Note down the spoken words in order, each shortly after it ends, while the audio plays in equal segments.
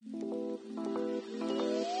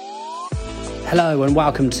Hello and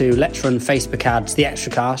welcome to Let's Run Facebook Ads, the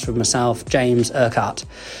Extracast with myself, James Urquhart.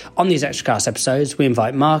 On these Extracast episodes, we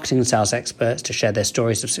invite marketing and sales experts to share their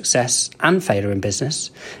stories of success and failure in business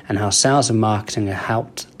and how sales and marketing have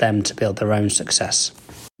helped them to build their own success.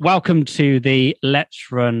 Welcome to the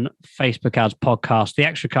Let's Run Facebook Ads podcast, the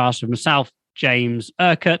Extracast with myself, James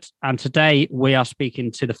Urquhart. And today we are speaking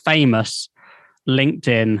to the famous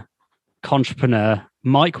LinkedIn entrepreneur,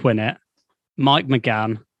 Mike Winnett, Mike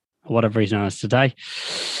McGann, or whatever he's known as today.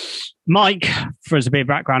 Mike, for us a bit of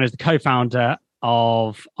background, is the co-founder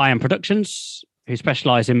of I Am Productions, who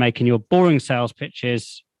specialise in making your boring sales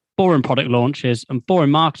pitches, boring product launches, and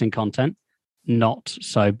boring marketing content not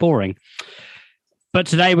so boring. But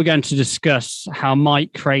today we're going to discuss how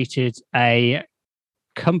Mike created a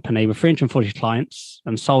company with 340 clients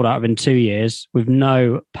and sold out within 2 years with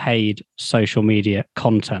no paid social media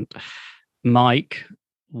content. Mike,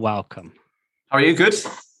 welcome. How are you? Good?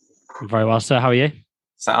 Very well, sir. How are you?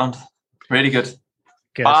 Sound really good.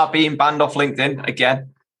 Good. Bar being banned off LinkedIn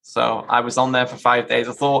again. So I was on there for 5 days.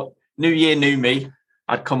 I thought new year, new me.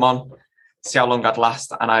 I'd come on, see how long I'd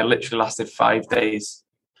last. And I literally lasted 5 days.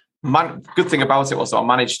 Good thing about it was I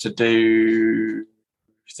managed to do,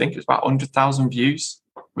 I think it was about 100,000 views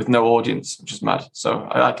with no audience, which is mad. So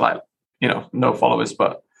I had no followers,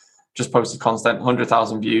 but just posted content,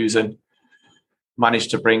 100,000 views, and managed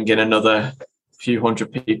to bring in another few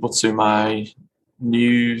hundred people to my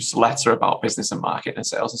newsletter about business and marketing and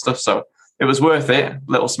sales and stuff. So it was worth it,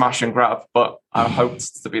 little smash and grab, but I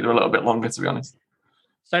hoped to be there a little bit longer, to be honest.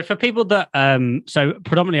 So for people that, so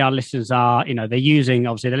predominantly our listeners are, they're using,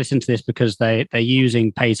 obviously they listen to this because they're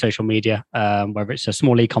using paid social media, whether it's a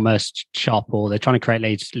small e-commerce shop or they're trying to create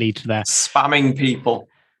leads for their... Spamming people,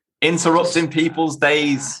 interrupting people's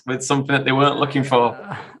days with something that they weren't looking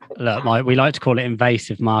for. Look, Mike, we like to call it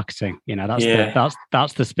invasive marketing. That's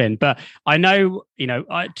the spin. But I know,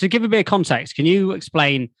 to give a bit of context, can you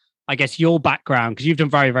explain, I guess, your background? Because you've done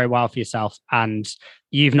very, very well for yourself, and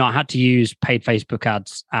you've not had to use paid Facebook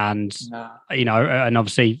ads. And and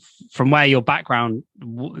obviously, from where your background,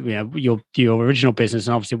 your original business,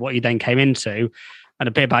 and obviously what you then came into, and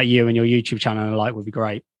a bit about you and your YouTube channel and the like would be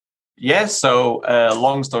great. Yeah, so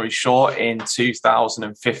long story short, in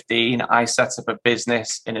 2015, I set up a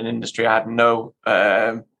business in an industry I had no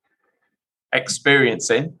experience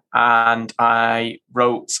in, and I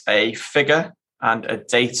wrote a figure and a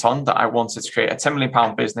date on that I wanted to create a £10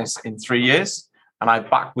 million business in 3 years, and I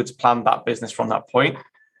backwards planned that business from that point,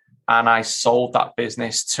 and I sold that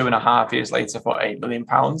business 2.5 years later for £8 million.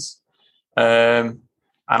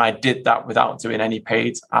 And I did that without doing any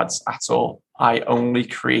paid ads at all. I only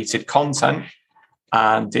created content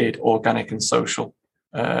and did organic and social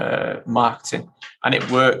marketing. And it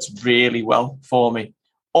worked really well for me.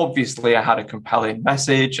 Obviously, I had a compelling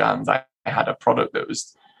message and I had a product that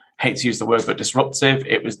was, hate to use the word, but disruptive.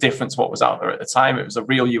 It was different to what was out there at the time. It was a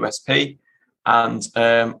real USP. And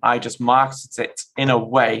I just marketed it in a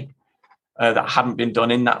way that hadn't been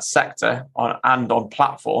done in that sector on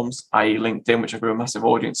platforms, i.e. LinkedIn, which I grew a massive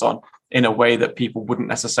audience on, in a way that people wouldn't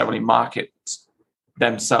necessarily market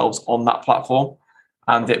themselves on that platform.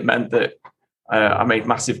 And it meant that I made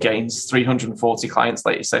massive gains, 340 clients,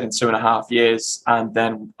 like you said, in 2.5 years. And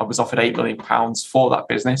then I was offered £8 million for that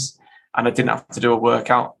business, and I didn't have to do a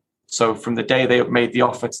workout. So from the day they made the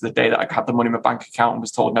offer to the day that I had the money in my bank account and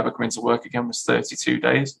was told never come into work again was 32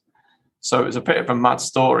 days. So it was a bit of a mad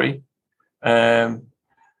story. And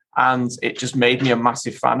it just made me a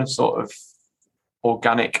massive fan of sort of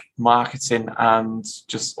organic marketing and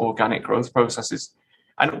just organic growth processes.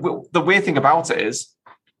 And the weird thing about it is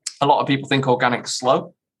a lot of people think organic's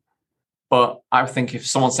slow, but I think if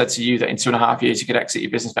someone said to you that in 2.5 years you could exit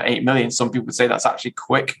your business for 8 million, some people would say that's actually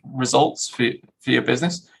quick results for your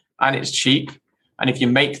business, and it's cheap. And if you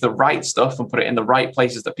make the right stuff and put it in the right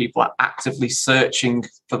places that people are actively searching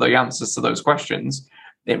for the answers to those questions,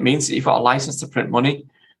 it means that you've got a license to print money.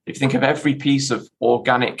 If you think of every piece of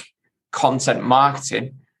organic content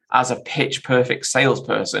marketing as a pitch perfect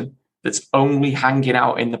salesperson that's only hanging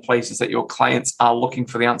out in the places that your clients are looking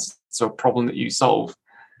for the answer to a problem that you solve,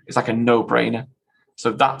 it's like a no-brainer.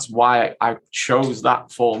 So that's why I chose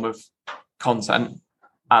that form of content.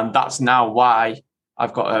 And that's now why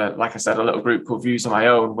I've got, like I said, a little group called Views on My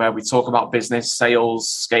Own, where we talk about business,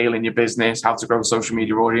 sales, scaling your business, how to grow a social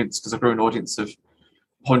media audience, because I grew an audience of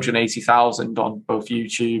 180,000 on both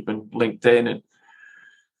YouTube and LinkedIn. And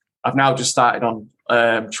I've now just started on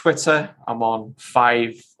Twitter. I'm on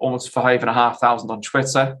almost 5,500 on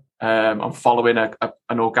Twitter. I'm following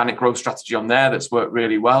an organic growth strategy on there that's worked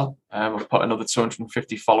really well. I've put another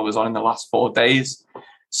 250 followers on in the last 4 days.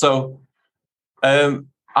 So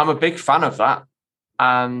I'm a big fan of that.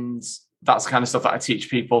 And that's the kind of stuff that I teach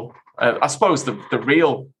people. I suppose the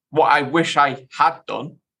real, what I wish I had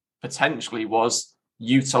done potentially was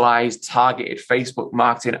utilize targeted Facebook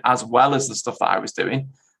marketing as well as the stuff that I was doing.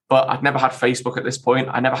 But I'd never had Facebook at this point.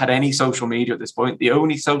 I never had any social media at this point. The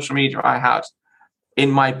only social media I had in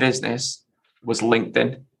my business was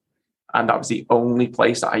LinkedIn. And that was the only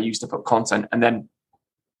place that I used to put content. And then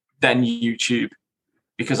YouTube,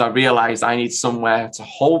 because I realized I need somewhere to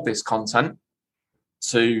hold this content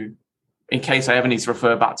to, in case I ever need to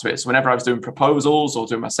refer back to it. So whenever I was doing proposals or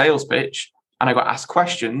doing my sales pitch and I got asked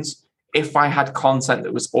questions, if I had content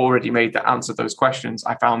that was already made that answered those questions,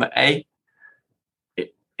 I found that A,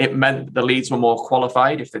 it meant the leads were more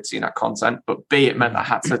qualified if they'd seen that content, but B, it meant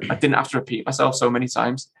I didn't have to repeat myself so many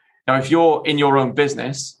times. Now, if you're in your own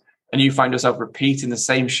business and you find yourself repeating the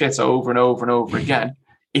same shit over and over and over again,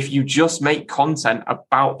 if you just make content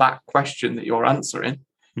about that question that you're answering,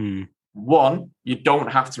 one, you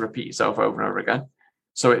don't have to repeat yourself over and over again.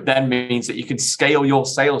 So it then means that you can scale your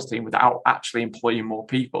sales team without actually employing more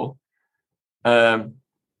people.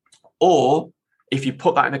 Or if you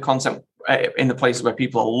put that in the content in the places where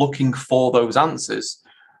people are looking for those answers,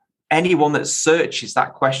 anyone that searches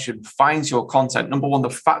that question finds your content. Number one, the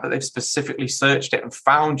fact that they've specifically searched it and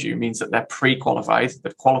found you means that they're pre-qualified.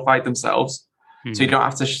 They've qualified themselves. So you don't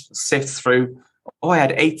have to sift through, I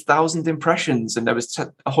had 8,000 impressions and there was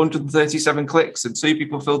 137 clicks and 2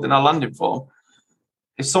 people filled in a landing form.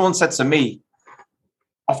 If someone said to me,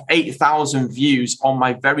 of 8,000 views on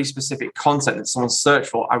my very specific content that someone searched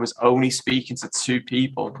for, I was only speaking to 2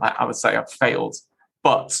 people, I would say I've failed.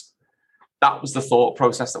 But that was the thought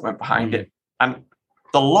process that went behind it. And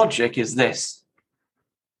the logic is this.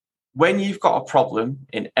 When you've got a problem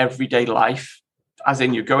in everyday life, as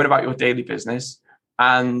in you're going about your daily business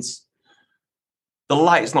and the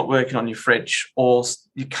light's not working on your fridge, or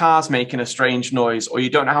your car's making a strange noise, or you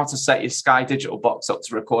don't know how to set your Sky Digital box up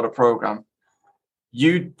to record a program,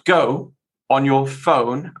 you go on your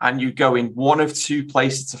phone and you go in one of 2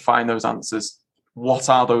 places to find those answers. What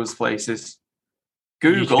are those places?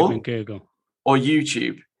 Google or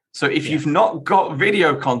YouTube. So if you've not got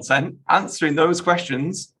video content answering those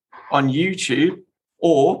questions on YouTube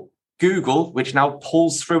or Google, which now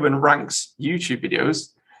pulls through and ranks YouTube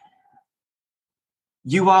videos,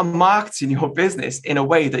 you are marketing your business in a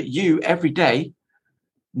way that you every day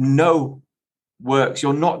know works.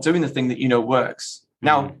 You're not doing the thing that you know works.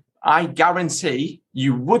 Now, I guarantee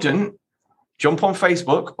you wouldn't jump on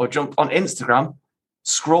Facebook or jump on Instagram,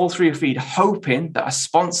 scroll through your feed, hoping that a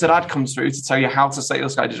sponsored ad comes through to tell you how to set your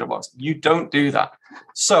Sky Digital box. You don't do that.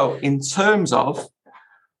 So in terms of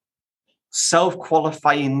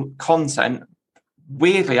self-qualifying content,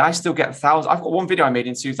 weirdly, I still get thousands. I've got one video I made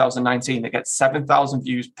in 2019 that gets 7,000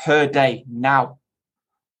 views per day now.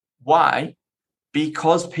 Why?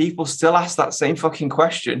 Because people still ask that same fucking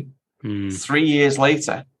question 3 years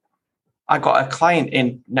later. I got a client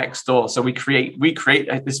in next door. So we create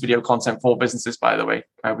this video content for businesses, by the way.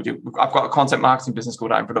 I've got a content marketing business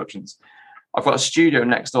called Iron Productions. I've got a studio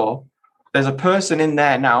next door. There's a person in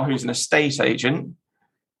there now who's an estate agent.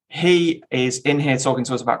 He is in here talking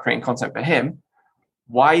to us about creating content for him.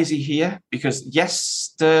 Why is he here? Because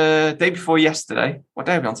the day before yesterday, what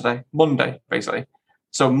day are we on today? Monday, basically.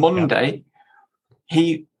 So Monday,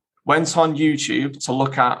 he went on YouTube to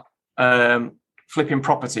look at flipping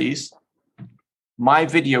properties. My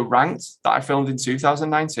video ranked that I filmed in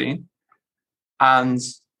 2019. And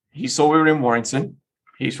he saw we were in Warrington.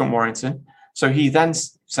 He's from Warrington. So he then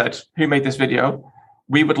said, who made this video?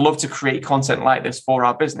 We would love to create content like this for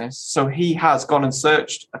our business. So he has gone and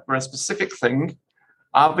searched for a specific thing.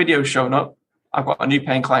 Our video's shown up. I've got a new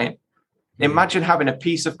paying client. Imagine having a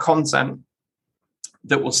piece of content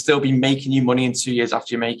that will still be making you money in 2 years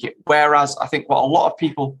after you make it. Whereas I think what a lot of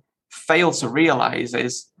people fail to realize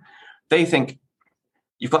is they think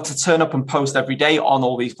you've got to turn up and post every day on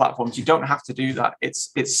all these platforms. You don't have to do that.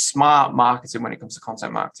 It's smart marketing when it comes to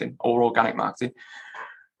content marketing or organic marketing.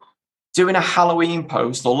 Doing a Halloween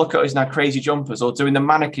post or look at us in our crazy jumpers or doing the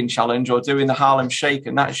mannequin challenge or doing the Harlem Shake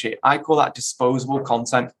and that shit, I call that disposable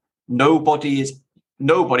content. Nobody,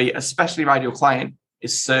 especially your ideal client,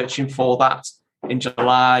 is searching for that in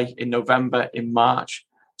July, in November, in March.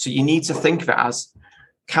 So you need to think of it as,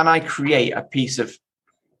 can I create a piece of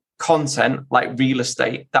content like real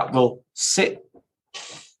estate that will sit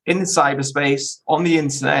in cyberspace, on the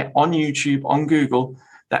internet, on YouTube, on Google,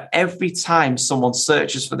 that every time someone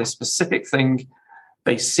searches for this specific thing,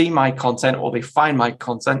 they see my content or they find my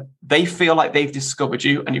content, they feel like they've discovered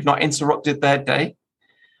you and you've not interrupted their day.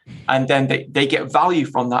 And then they get value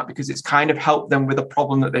from that because it's kind of helped them with a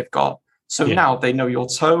problem that they've got. So now they know your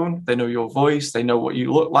tone, they know your voice, they know what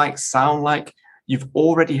you look like, sound like. You've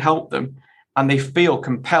already helped them, and they feel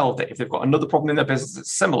compelled that if they've got another problem in their business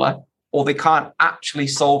that's similar, or they can't actually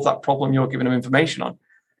solve that problem you're giving them information on,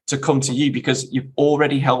 to come to you because you've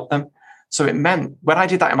already helped them. So it meant when I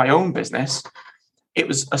did that in my own business, it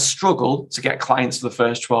was a struggle to get clients for the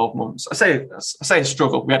first 12 months. I say a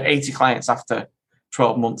struggle. We had 80 clients after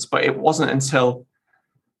 12 months, but it wasn't until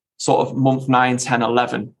sort of month 9, 10,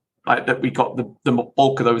 11, like that we got the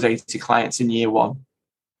bulk of those 80 clients in year 1.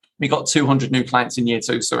 We got 200 new clients in year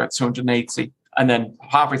 2, so we had 280. And then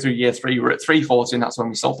halfway through year 3, we were at 340, and that's when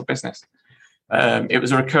we sold the business. It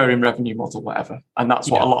was a recurring revenue model, whatever. And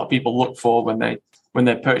that's what a lot of people look for when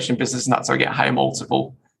they're purchasing business, and that's how I get a higher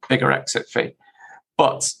multiple, bigger exit fee.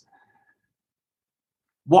 But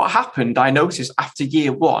what happened, I noticed after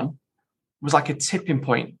year 1, was like a tipping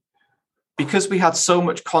point. Because we had so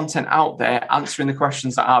much content out there answering the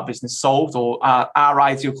questions that our business solved or our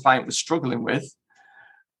ideal client was struggling with,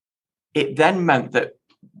 it then meant that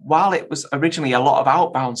while it was originally a lot of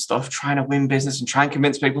outbound stuff, trying to win business and try and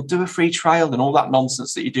convince people, do a free trial and all that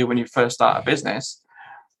nonsense that you do when you first start a business,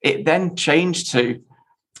 it then changed to,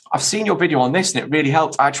 I've seen your video on this and it really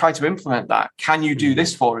helped. I tried to implement that. Can you do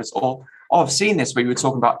this for us? Or, oh, I've seen this where you were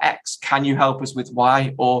talking about X. Can you help us with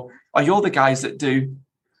Y? Or are you the guys that do?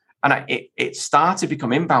 And it started to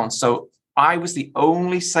become inbound. So I was the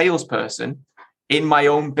only salesperson in my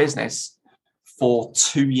own business for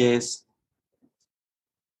 2 years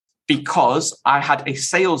because I had a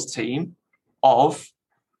sales team of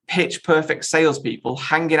pitch perfect salespeople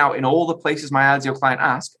hanging out in all the places my ideal client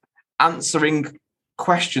asked, answering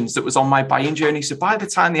questions that was on my buying journey. So by the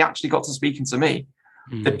time they actually got to speaking to me,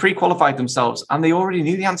 they pre-qualified themselves and they already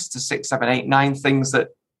knew the answer to 6, 7, 8, 9 things that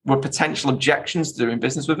were potential objections to doing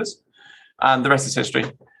business with us. And the rest is history.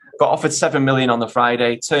 Got offered 7 million on the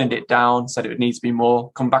Friday, turned it down, said it would need to be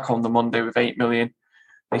more, come back on the Monday with 8 million.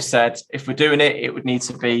 They said, if we're doing it, it would need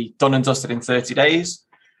to be done and dusted in 30 days.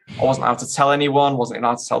 I wasn't allowed to tell anyone, wasn't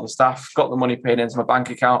allowed to tell the staff, got the money paid into my bank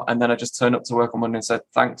account. And then I just turned up to work on Monday and said,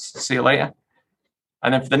 thanks, see you later.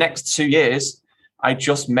 And then for the next 2 years, I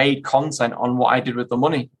just made content on what I did with the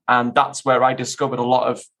money. And that's where I discovered a lot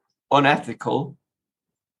of unethical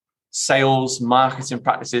sales marketing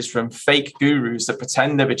practices from fake gurus that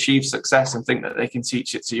pretend they've achieved success and think that they can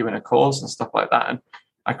teach it to you in a course and stuff like that. And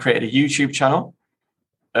I created a YouTube channel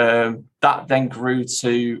that then grew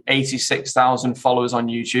to 86,000 followers on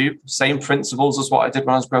YouTube. Same principles as what I did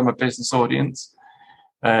when I was growing my business audience.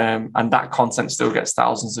 And that content still gets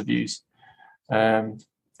thousands of views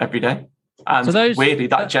every day. And so weirdly,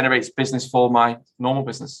 that generates business for my normal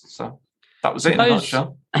business. So that was it in a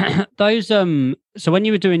nutshell. So when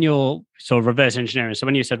you were doing your sort of reverse engineering, so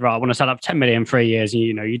when you said, right, I want to set up 10 million in 3 years, and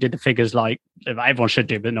you did the figures like everyone should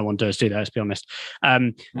do, but no one does do that, let's be honest.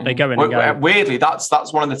 They go in and go. Weirdly, that's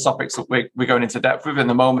one of the topics that we're going into depth with in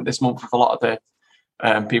the moment this month with a lot of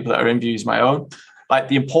the people that are in Views My Own. Like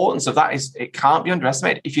the importance of that is it can't be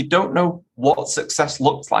underestimated. If you don't know what success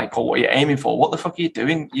looks like or what you're aiming for, what the fuck are you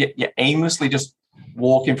doing? You're aimlessly just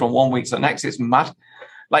walking from one week to the next. It's mad.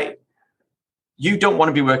 Like, you don't want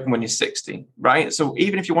to be working when you're 60, right? So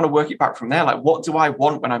even if you want to work it back from there, like, what do I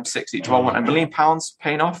want when I'm 60? Do I want £1 million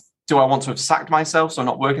paying off? Do I want to have sacked myself so I'm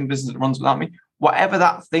not working the business that runs without me? Whatever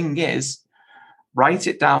that thing is, write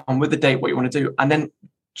it down with the date, what you want to do, and then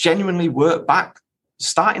genuinely work back.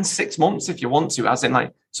 Start in 6 months if you want to, as in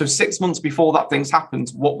like, so 6 months before that thing's happened,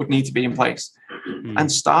 what would need to be in place?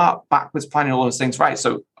 And start backwards planning all those things, right?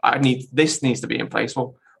 So this needs to be in place.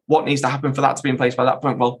 Well, what needs to happen for that to be in place by that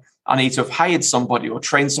point? Well, I need to have hired somebody or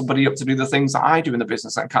trained somebody up to do the things that I do in the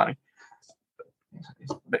business and can't.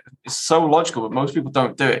 It's so logical, but most people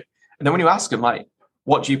don't do it. And then when you ask them, like,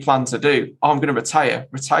 what do you plan to do? Oh, I'm going to retire.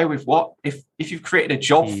 Retire with what? If you've created a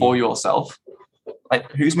job for yourself,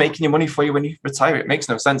 like, who's making your money for you when you retire? It makes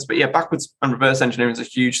no sense. But yeah, backwards and reverse engineering is a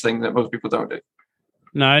huge thing that most people don't do.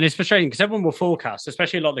 No, and it's frustrating because everyone will forecast,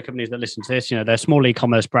 especially a lot of the companies that listen to this, they're small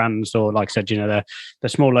e-commerce brands, or like I said, they're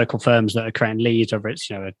small local firms that are creating leads, whether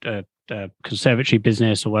it's, a conservatory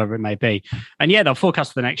business or whatever it may be. And yeah, they'll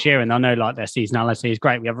forecast for the next year and they'll know like their seasonality is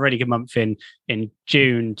great. We have a really good month in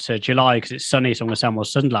June to July because it's sunny, so I'm going to sell more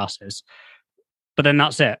sunglasses. But then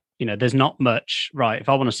that's it. There's not much, right? If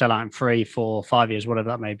I want to sell out in 3, 4, 5 years, whatever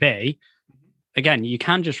that may be, again, you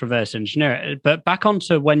can just reverse engineer it. But back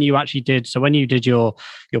onto when you actually did, so when you did your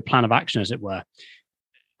plan of action, as it were,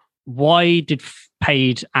 why did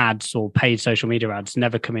paid ads or paid social media ads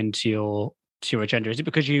never come into your agenda? Is it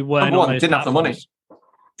because you weren't on those didn't have the money?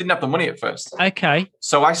 Didn't have the money at first. Okay.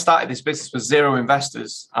 So I started this business with 0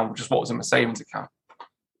 investors and just what was in my savings account.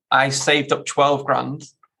 I saved up 12 grand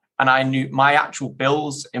And I knew my actual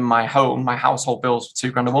bills in my home, my household bills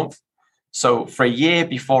were £2,000 a month. So for a year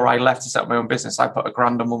before I left to set up my own business, I put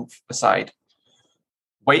 £1,000 a month aside.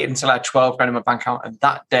 Waited until I had 12 grand in my bank account. And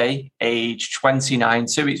that day, age 29,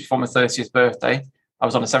 2 weeks before my 30th birthday, I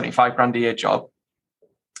was on a 75 grand a year job.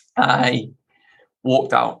 I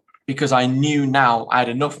walked out because I knew now I had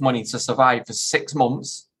enough money to survive for 6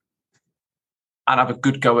 months and have a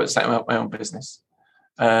good go at setting up my own business.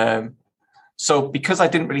 So because I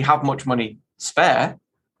didn't really have much money spare,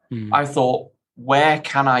 I thought, where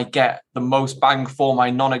can I get the most bang for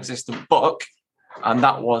my non-existent buck? And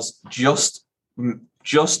that was just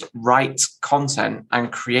write content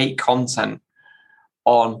and create content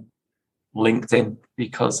on LinkedIn,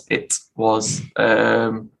 because it was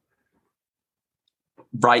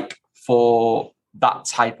ripe for that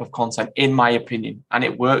type of content, in my opinion. And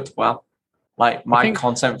it worked well. Like my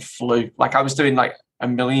content flew. Like I was doing like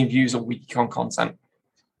 1 million views a week on content.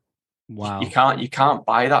 Wow. You can't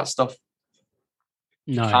buy that stuff.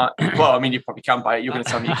 No. Well, I mean, you probably can buy it. You're going to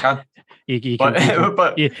tell me you can. But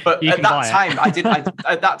at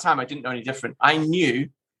that time, I didn't know any different. I knew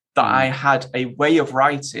that I had a way of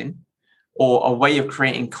writing or a way of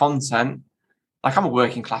creating content. Like I'm a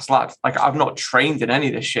working class lad. Like I've not trained in any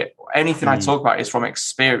of this shit. Anything I talk about is from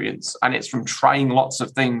experience, and it's from trying lots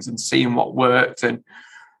of things and seeing what worked and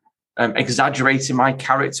exaggerating my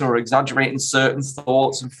character or exaggerating certain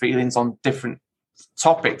thoughts and feelings on different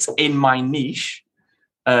topics in my niche.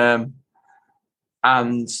 And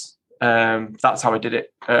that's how I did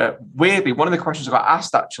it. Weirdly, one of the questions I got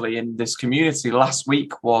asked actually in this community last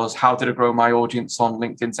week was, how did I grow my audience on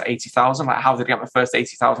LinkedIn to 80,000? Like, how did I get my first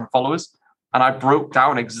 80,000 followers? And I broke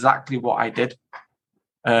down exactly what I did.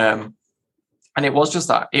 And it was just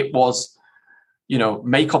that. It was,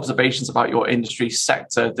 make observations about your industry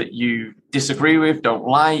sector that you disagree with, don't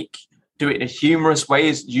like, do it in a humorous way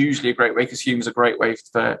is usually a great way, because humor is a great way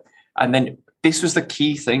and then this was the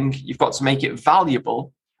key thing. You've got to make it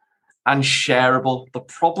valuable and shareable. The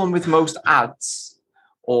problem with most ads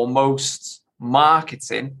or most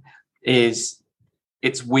marketing is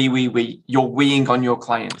it's we. You're weeing on your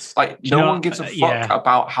clients. Like no one gives a fuck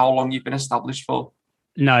about how long you've been established for.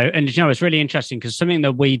 No, and it's really interesting because something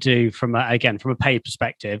that we do from a paid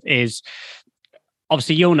perspective is,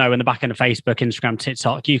 obviously you'll know in the back end of Facebook, Instagram,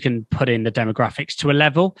 TikTok, you can put in the demographics to a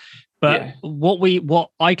level. But what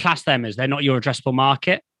I class them as, they're not your addressable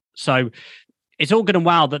market. So it's all good and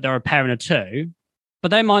well that they're a parent of two, but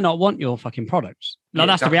they might not want your fucking products. No,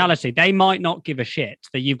 that's exactly the reality. They might not give a shit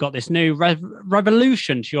that you've got this new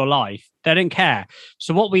revolution to your life. They don't care.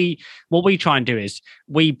 So what we try and do is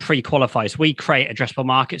we pre-qualify. So we create addressable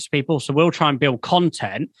markets for people. So we'll try and build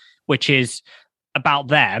content which is about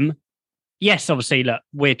them. Yes, obviously,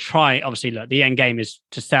 the end game is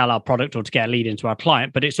to sell our product or to get a lead into our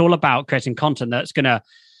client, but it's all about creating content that's going to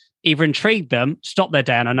either intrigue them, stop their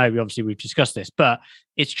day. And I know we've discussed this, but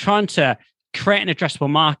it's trying to create an addressable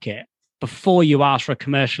market before you ask for a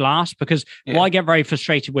commercial ask, because what I get very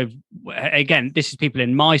frustrated with, again, this is people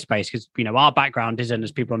in my space, because, our background isn't,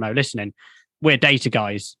 as people know listening, we're data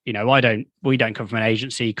guys. We don't come from an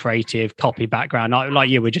agency, creative, copy background. Like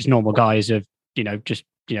you, we're just normal guys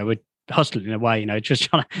we're hustling in a way, just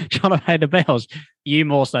trying to pay the bills. You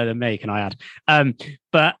more so than me, can I add?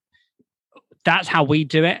 But that's how we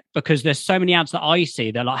do it, because there's so many ads that I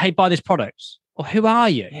see. They're like, "Hey, buy this product." Or who are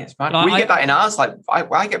you? Yeah, it's bad. We get that in ours. Like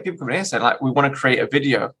I get people coming in saying, like, we want to create a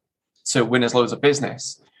video to win us loads of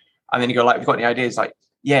business, and then you go, like, "We've got any ideas?" Like,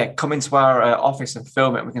 yeah, come into our office and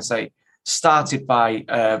film it. And we can say, started by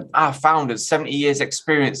our founders, 70 years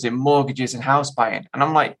experience in mortgages and house buying. And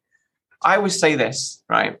I'm like, I always say this,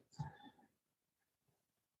 right?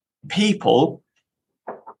 People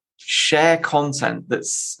share content that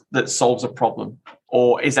solves a problem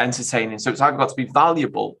or is entertaining. So it's either got to be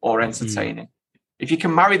valuable or entertaining. If you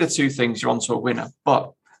can marry the two things, you're onto a winner.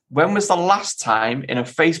 But when was the last time in a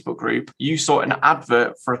Facebook group you saw an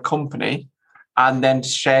advert for a company and then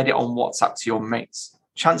shared it on WhatsApp to your mates?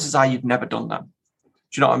 Chances are you've never done that. Do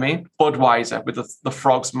you know what I mean? Budweiser with the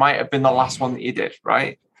frogs might have been the last one that you did,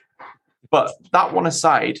 right? But that one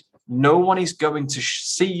aside, no one is going to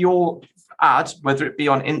see your ad, whether it be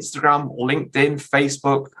on Instagram, LinkedIn,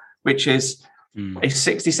 Facebook, which is a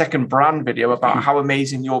 60-second brand video about how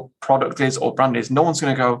amazing your product is or brand is. No one's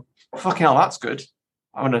going to go, fucking hell, that's good.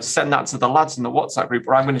 I'm going to send that to the lads in the WhatsApp group,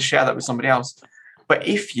 or I'm going to share that with somebody else. But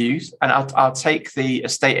if you, and I'll take the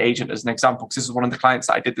estate agent as an example, because this is one of the clients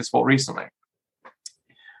that I did this for recently.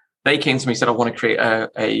 They came to me and said, I want to create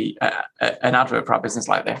an advert for our business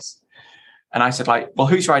like this. And I said, like, well,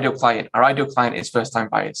 who's your ideal client? Our ideal client is first-time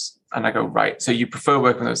buyers. And I go, right. So you prefer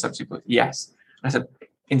working with those types of people? Yes. And I said,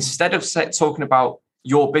 instead of talking about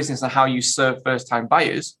your business and how you serve first-time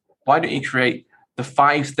buyers, why don't you create the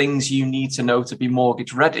 5 things you need to know to be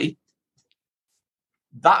mortgage ready?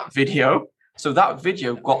 That video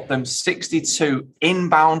got them 62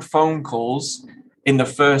 inbound phone calls in the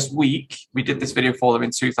first week. We did this video for them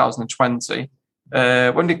in 2020.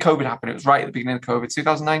 When did COVID happen? It was right at the beginning of COVID,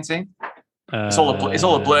 2019. It's all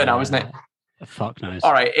a blur now, isn't it? Fuck knows.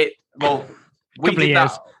 All right. We did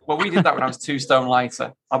that. Well, we did that when I was 2 stone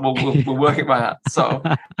lighter. And we'll work it by that. So,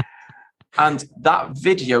 and that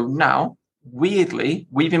video now, weirdly,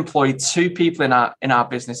 we've employed 2 people in our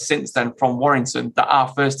business since then from Warrington that are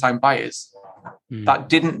first-time buyers that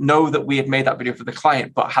didn't know that we had made that video for the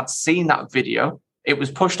client, but had seen that video. It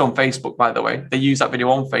was pushed on Facebook, by the way. They used that video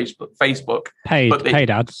on Facebook. Paid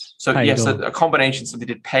ads. So yes, a combination. So they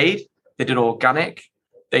did paid, they did organic,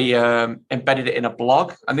 they embedded it in a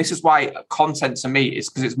blog. And this is why content to me is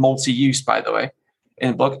because it's multi-use, by the way,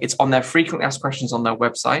 in the blog. It's on their frequently asked questions on their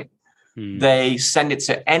website. They send it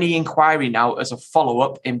to any inquiry now as a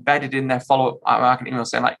follow-up, embedded in their follow-up marketing email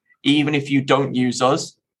saying, like, even if you don't use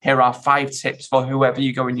us, here are 5 tips for whoever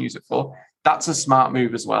you go and use it for. That's a smart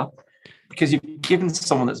move as well, because you've given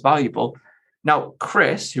someone that's valuable. Now,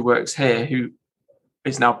 Chris, who works here, who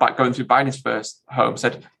is now back going through buying his first home,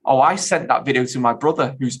 said, I sent that video to my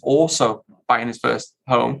brother, who's also buying his first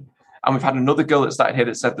home. And we've had another girl that started here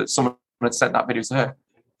that said that someone had sent that video to her.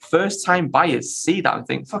 First-time buyers see that and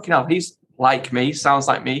think, fucking hell, he's like me, sounds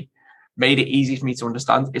like me, made it easy for me to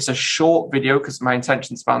understand. It's a short video because my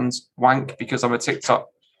attention span's wank because I'm a TikTok,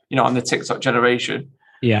 I'm the TikTok generation.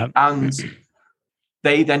 Yeah. And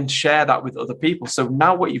they then share that with other people. So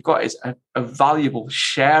now what you've got is a valuable,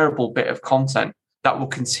 shareable bit of content that will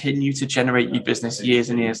continue to generate you business years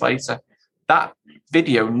and years later. That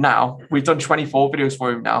video now, we've done 24 videos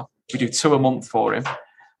for him now. We do 2 a month for him.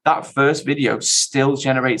 That first video still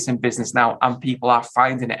generates him business now, and people are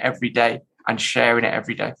finding it every day and sharing it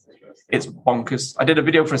every day. It's bonkers. I did a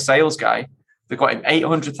video for a sales guy that got him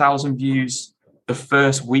 800,000 views the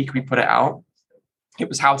first week we put it out. It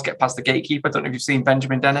was how to get past the gatekeeper. I don't know if you've seen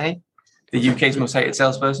Benjamin Dennehy, the UK's most hated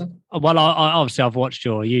salesperson. Well, obviously I've watched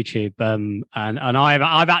your YouTube, and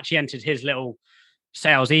I've actually entered his little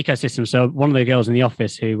sales ecosystem. So one of the girls in the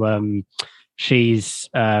office who she's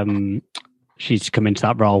come into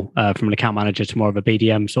that role from an account manager to more of a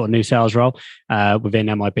BDM sort of new sales role within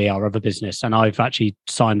MIB, our other business. And I've actually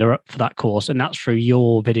signed her up for that course, and that's through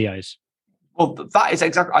your videos. Well, that is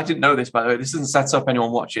exactly, I didn't know this, by the way. This doesn't set up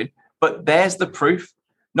anyone watching, but there's the proof.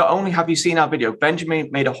 Not only have you seen our video,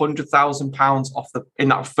 Benjamin made £100,000 in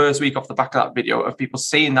that first week off the back of that video of people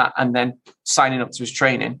seeing that and then signing up to his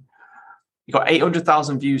training. He got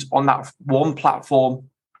 800,000 views on that one platform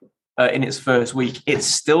in its first week. It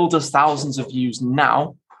still does thousands of views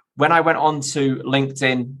now. When I went on to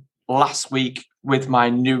LinkedIn last week with my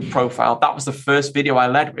new profile, that was the first video I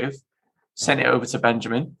led with. Sent it over to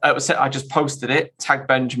Benjamin. I just posted it, tagged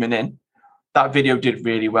Benjamin in. That video did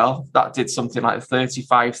really well. That did something like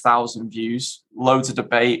 35,000 views, loads of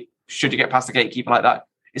debate. Should you get past the gatekeeper like that?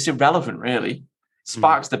 It's irrelevant, really.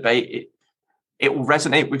 Sparks debate. It will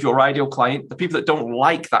resonate with your ideal client. The people that don't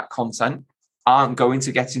like that content aren't going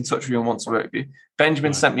to get in touch with you and want to work with you.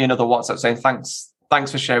 Benjamin sent me another WhatsApp saying,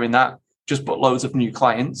 thanks for sharing that. Just put loads of new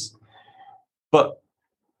clients. But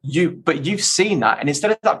you've seen that. And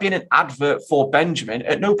instead of that being an advert for Benjamin,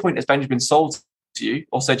 at no point has Benjamin sold to you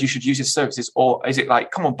or said you should use his services, or is it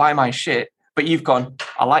like, come on, buy my shit? But you've gone,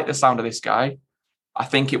 I like the sound of this guy. I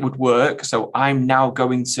think it would work. So I'm now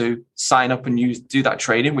going to sign up and do that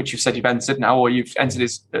training, which you've said you've entered now, or you've entered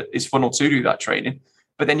his funnel to do that training.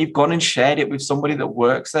 But then you've gone and shared it with somebody that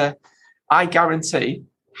works there. I guarantee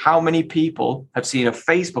how many people have seen a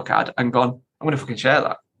Facebook ad and gone, I'm going to fucking share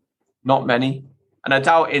that. Not many. And I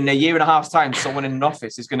doubt in a year and a half's time, someone in an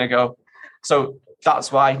office is going to go. So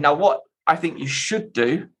that's why. Now, what I think you should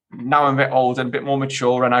do, now I'm a bit older and a bit more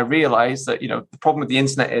mature, and I realize that, the problem with the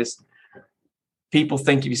internet is people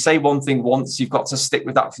think if you say one thing once, you've got to stick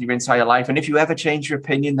with that for your entire life. And if you ever change your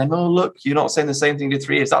opinion, then, look, you're not saying the same thing to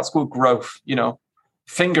 3 years. That's called growth.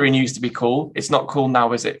 Fingering used to be cool. It's not cool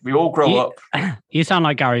now, is it? We all grow up. You sound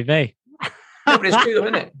like Gary Vee. No, but it's true though,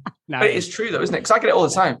 isn't it? No. But it's true though, isn't it? Because I get it all the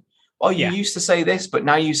time. Oh, you used to say this, but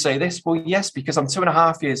now you say this. Well, yes, because I'm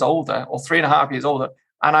 2.5 years older or 3.5 years older,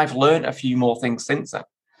 and I've learned a few more things since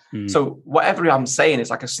then. So whatever I'm saying is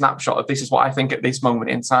like a snapshot of this is what I think at this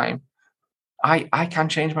moment in time. I can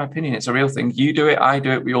change my opinion. It's a real thing. You do it, I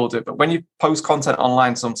do it, we all do it. But when you post content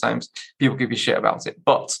online, sometimes people give you shit about it.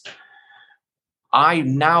 But I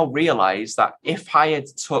now realize that if I had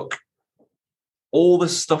took all the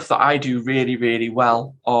stuff that I do really, really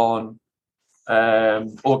well on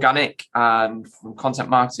organic and from content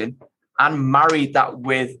marketing, and married that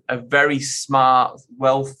with a very smart,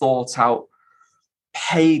 well thought out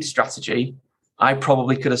paid strategy, I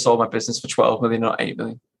probably could have sold my business for 12 million, not 8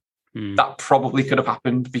 million. That probably could have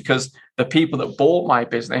happened because the people that bought my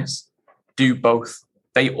business do both.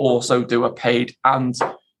 They also do a paid and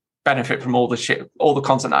benefit from all the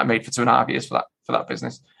content that I made for 2.5 years for that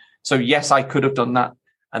business. So yes, I could have done that.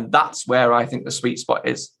 And that's where I think the sweet spot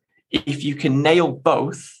is. If you can nail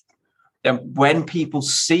both, then when people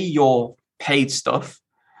see your paid stuff,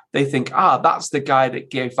 they think, that's the guy that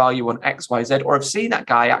gave value on X, Y, Z, or I've seen that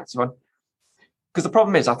guy active on. Because the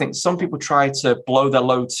problem is, I think some people try to blow their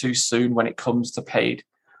load too soon when it comes to paid.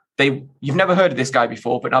 You've never heard of this guy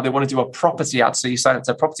before, but now they want to do a property ad. So you sign up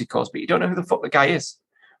to a property course, but you don't know who the fuck the guy is.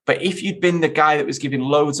 But if you'd been the guy that was giving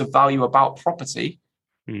loads of value about property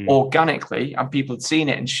organically, and people had seen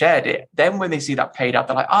it and shared it, then when they see that paid ad,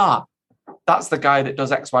 they're like, that's the guy that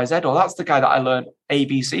does X, Y, Z, or that's the guy that I learned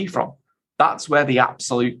ABC from. That's where the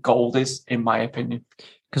absolute gold is, in my opinion.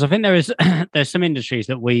 Because I think there's some industries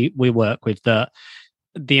that we work with that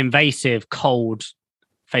the invasive, cold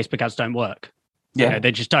Facebook ads don't work. Yeah,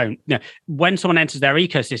 they just don't. When someone enters their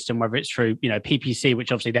ecosystem, whether it's through PPC,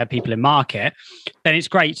 which obviously they're people in market, then it's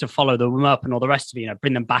great to follow them up and all the rest of it,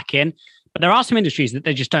 bring them back in. But there are some industries that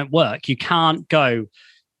they just don't work. You can't go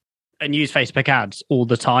and use Facebook ads all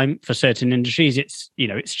the time for certain industries. It's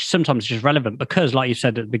sometimes just relevant because, like you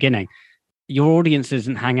said at the beginning, your audience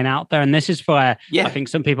isn't hanging out there. And this is where I think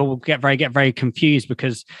some people will get very confused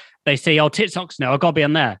because they say, TikTok's no, I've got to be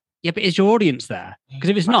on there. Yeah, but is your audience there?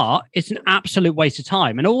 Because if it's not, it's an absolute waste of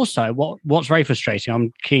time. And also what's very frustrating,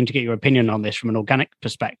 I'm keen to get your opinion on this from an organic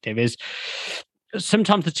perspective, is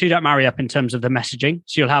sometimes the two don't marry up in terms of the messaging.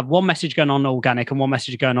 So you'll have one message going on organic and one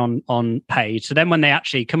message going on paid. So then when they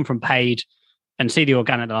actually come from paid and see the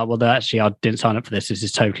organic, they're like, well, actually, I didn't sign up for this. This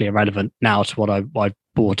is totally irrelevant now to what I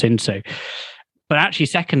bought into. But actually,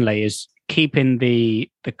 secondly, is keeping the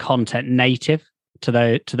content native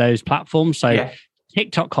to those platforms. So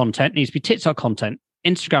TikTok content needs to be TikTok content.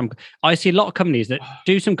 Instagram, I see a lot of companies that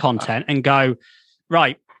do some content and go,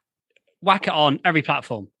 right, whack it on every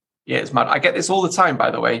platform. Yeah, it's mad. I get this all the time, by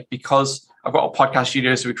the way, because I've got a podcast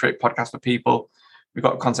studio, so we create podcasts for people. We've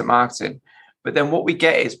got content marketing. But then what we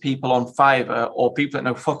get is people on Fiverr or people that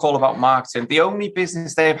know fuck all about marketing. The only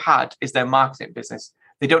business they've had is their marketing business.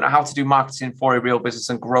 They don't know how to do marketing for a real business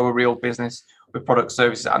and grow a real business with product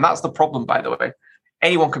services. And that's the problem, by the way.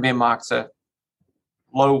 Anyone can be a marketer,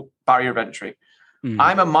 low barrier of entry.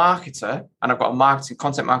 I'm a marketer and I've got a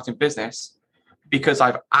content marketing business because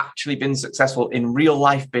I've actually been successful in real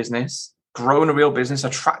life business, grown a real business,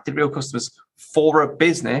 attracted real customers for a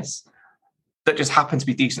business that just happened to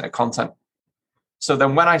be decent at content. So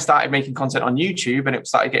then when I started making content on YouTube and it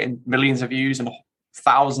started getting millions of views and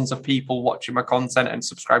thousands of people watching my content and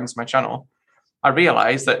subscribing to my channel, I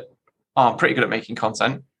realized that I'm pretty good at making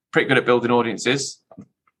content, pretty good at building audiences.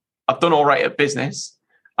 I've done all right at business.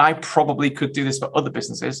 I probably could do this for other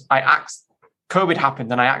businesses. COVID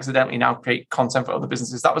happened and I accidentally now create content for other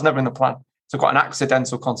businesses. That was never in the plan. So I've got an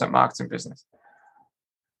accidental content marketing business.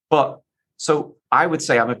 But so I would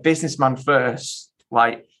say I'm a businessman first,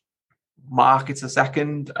 like marketer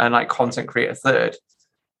second, and like content creator third.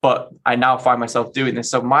 But I now find myself doing this.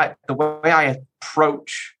 So the way I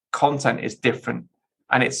approach content is different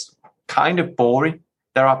and it's kind of boring.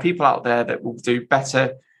 There are people out there that will do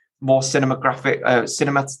better, more cinematic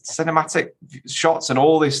shots and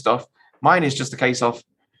all this stuff. Mine is just a case of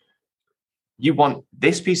you want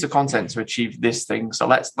this piece of content to achieve this thing. So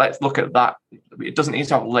let's look at that. It doesn't need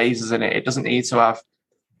to have lasers in it. It doesn't need to have,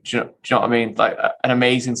 do you know what I mean? Like an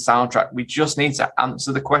amazing soundtrack. We just need to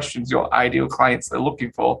answer the questions your ideal clients are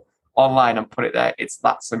looking for online and put it there. It's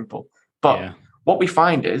that simple. But what we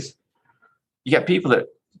find is you get people that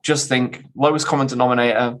just think lowest common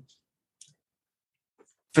denominator.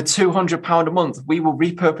 For £200 a month, we will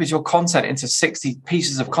repurpose your content into 60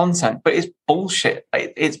 pieces of content. But it's bullshit.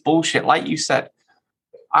 It's bullshit. Like you said,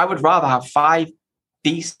 I would rather have 5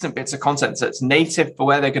 decent bits of content that's native for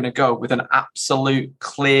where they're going to go with an absolute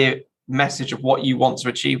clear message of what you want to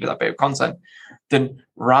achieve with that bit of content than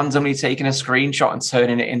randomly taking a screenshot and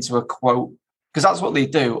turning it into a quote. Because that's what they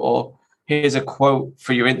do. Or here's a quote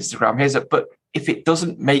for your Instagram. But if it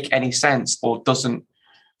doesn't make any sense or doesn't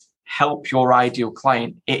help your ideal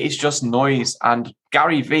client, it is just noise. And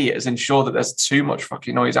Gary Vee has ensured that there's too much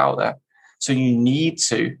fucking noise out there. So you need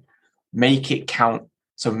to make it count.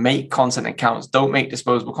 So make content that counts. Don't make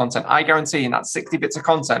disposable content. I guarantee in that 60 bits of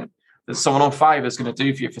content that someone on Fiverr is going to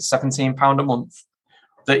do for you for £17 a month,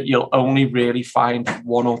 that you'll only really find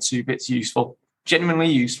 1 or 2 bits useful, genuinely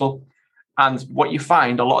useful. And what you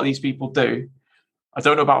find a lot of these people do, I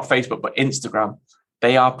don't know about Facebook, but Instagram,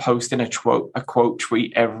 they are posting a quote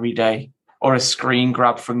tweet every day or a screen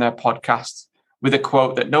grab from their podcast with a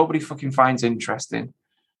quote that nobody fucking finds interesting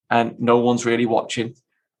and no one's really watching.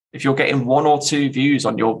 If you're getting 1 or 2 views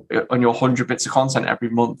on your 100 bits of content every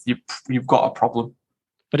month, you've got a problem.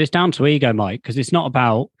 But it's down to ego, Mike, because it's not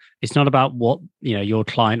about what your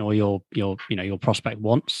client or your prospect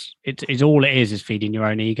wants. It's all it is feeding your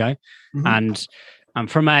own ego. Mm-hmm. And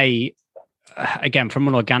from from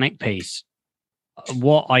an organic piece,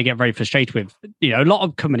 what I get very frustrated with, a lot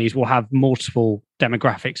of companies will have multiple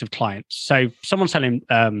demographics of clients. So someone's selling,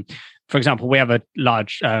 for example, we have a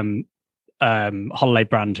large holiday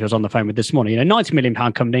brand who I was on the phone with this morning, £90 million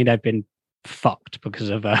company. They've been fucked because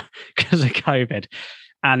of COVID.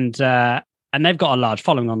 And they've got a large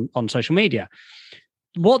following on social media.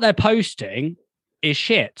 What they're posting is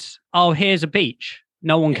shit. Oh, here's a beach.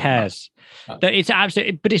 No one cares. It's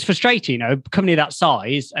absolutely, but it's frustrating, a company that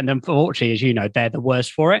size, and unfortunately, as you know, they're the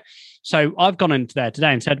worst for it. So I've gone into there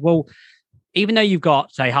today and said, well, even though you've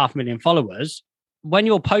got, say, 500,000 followers, when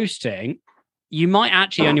you're posting, you might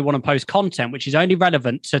actually only want to post content which is only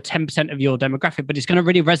relevant to 10% of your demographic, but it's going to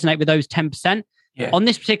really resonate with those 10%. Yeah. On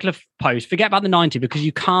this particular post, forget about the 90, because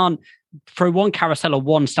you can't, through one carousel or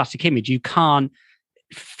one static image, you can't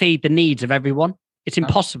feed the needs of everyone. It's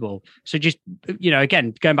impossible. So just,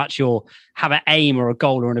 again, going back to have an aim or a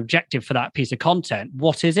goal or an objective for that piece of content.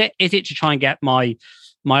 What is it? Is it to try and get my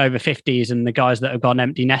over 50s and the guys that have got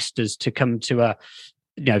empty nesters to come to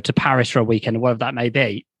to Paris for a weekend or whatever that may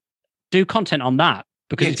be? Do content on that,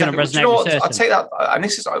 because it's going to resonate with certain. I'll take that. And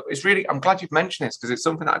it's really, I'm glad you've mentioned this, because it's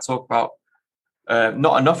something that I talk about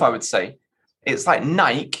not enough, I would say. It's like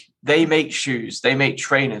Nike, they make shoes, they make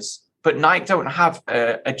trainers, but Nike don't have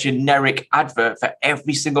a generic advert for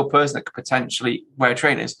every single person that could potentially wear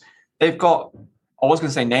trainers. They've got, I was going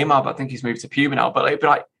to say Neymar, but I think he's moved to Puma now, but it'd be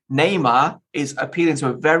like Neymar is appealing to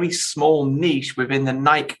a very small niche within the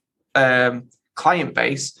Nike client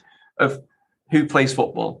base of who plays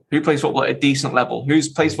football at a decent level,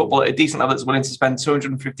 plays football at a decent level that's willing to spend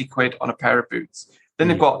 250 quid on a pair of boots. Then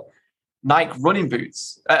they've got Nike running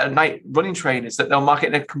boots, Nike running trainers that they'll market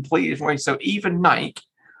in a completely different way. So even Nike,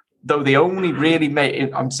 though they only really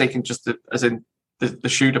make, I'm taking just as in the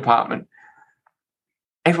shoe department,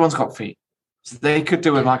 everyone's got feet. So they could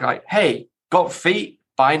do a market like, hey, got feet,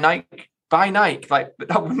 buy Nike. Like,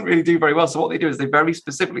 that wouldn't really do very well. So what they do is they very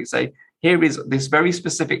specifically say, here is this very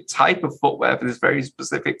specific type of footwear for this very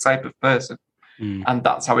specific type of person. And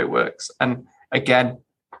that's how it works. And again,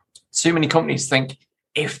 too many companies think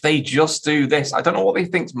if they just do this, I don't know what they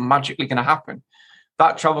think is magically going to happen.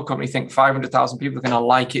 That travel company think 500,000 people are going to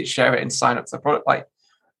like it, share it, and sign up to the product. Like,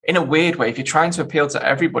 in a weird way, if you're trying to appeal to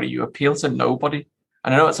everybody, you appeal to nobody.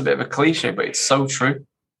 And I know it's a bit of a cliche, but it's so true.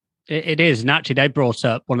 It is. And actually, they brought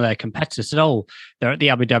up one of their competitors, said, oh, they're at the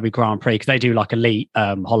Abu Dhabi Grand Prix, because they do like elite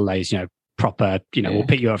holidays, proper, we'll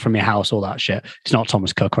pick you up from your house, all that shit. It's not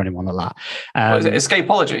Thomas Cook or anyone like that. What is it?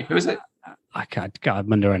 Escapology? Who is it?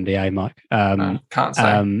 I'm under NDA, Mike. Can't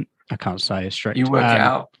say. I can't say. It's strict. You work it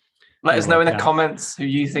out. Let us know in the comments who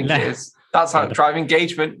you think it is. That's how drive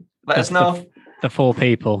engagement. Let us know. The 4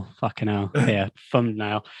 people. Fucking hell. Yeah,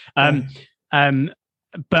 thumbnail.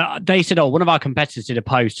 But they said, one of our competitors did a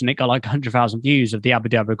post and it got like 100,000 views of the Abu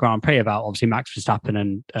Dhabi Grand Prix about obviously Max Verstappen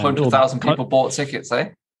and 100,000 people bought tickets, eh?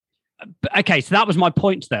 Okay, so that was my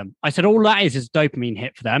point to them. I said all that is a dopamine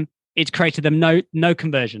hit for them. It's created them no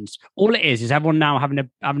conversions. All it is everyone now having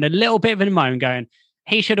a little bit of an emotion, going,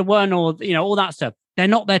 he should have won, or all that stuff. They're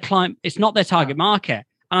not their client. It's not their target market.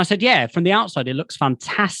 And I said, yeah, from the outside it looks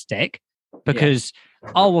fantastic because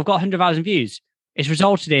we've got 100,000 views. It's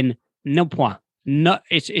resulted in no point. No,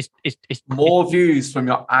 it's more views from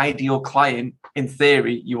your ideal client. In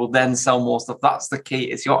theory, you will then sell more stuff. That's the key.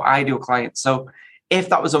 It's your ideal client. So if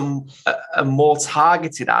that was a more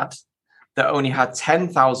targeted ad that only had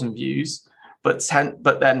 10,000 views, but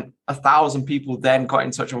then 1,000 people then got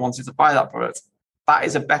in touch and wanted to buy that product, that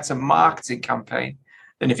is a better marketing campaign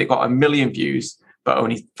than if it got 1 million views, but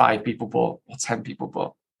only 5 people bought or 10 people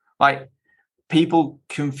bought. Like, people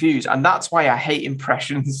confuse, and that's why I hate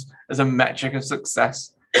impressions as a metric of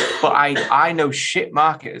success. But I know shit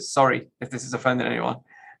marketers, sorry if this is offending anyone,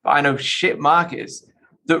 but I know shit marketers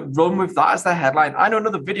that run with that as their headline. I know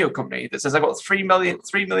another video company that says I got 3 million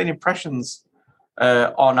impressions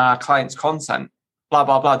on our client's content, blah,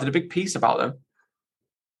 blah, blah, did a big piece about them.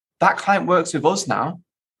 That client works with us now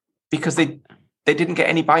because they didn't get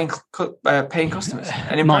any paying customers.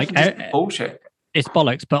 And impressions is bullshit. It's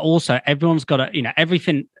bollocks, but also everyone's got to,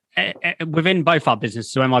 everything. within both our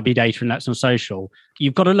businesses, so MIB Data and Let's on Social,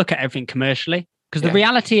 you've got to look at everything commercially, because the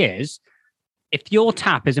reality is, if your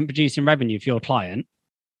tap isn't producing revenue for your client,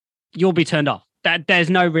 you'll be turned off. There's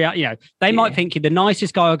no real, they might think you're the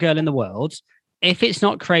nicest guy or girl in the world. If it's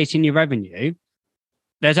not creating you revenue,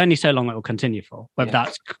 there's only so long it will continue for. Whether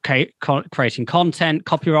that's creating content,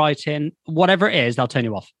 copywriting, whatever it is, they'll turn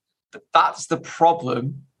you off. That's the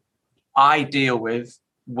problem I deal with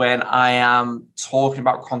when I am talking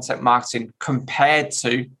about content marketing compared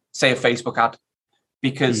to, say, a Facebook ad.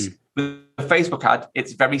 Because with a Facebook ad,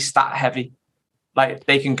 it's very stat heavy. Like,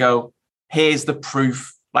 they can go, here's the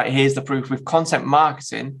proof. With content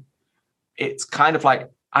marketing, it's kind of like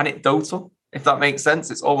anecdotal, if that makes sense.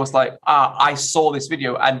 It's almost like, I saw this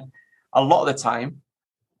video. And a lot of the time,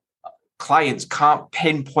 clients can't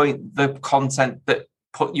pinpoint the content that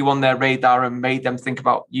put you on their radar and made them think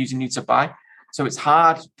about using you to buy. So it's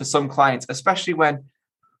hard for some clients, especially when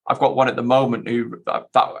I've got one at the moment who,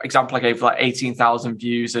 that example I gave, like 18,000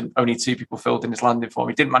 views and only 2 people filled in his landing form.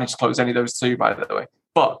 He didn't manage to close any of those 2, by the way.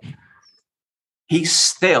 But he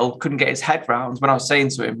still couldn't get his head round when I was saying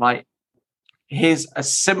to him, like, here's a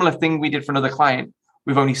similar thing we did for another client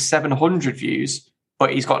with only 700 views,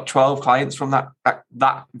 but he's got 12 clients from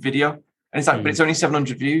that video. And it's like, but it's only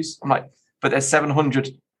 700 views. I'm like, but there's 700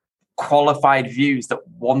 qualified views that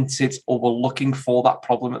wanted or were looking for that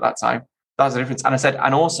problem at that time. That's the difference. And I said,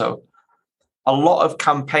 and also a lot of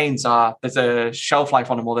campaigns there's a shelf life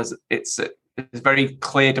on them, or it's a very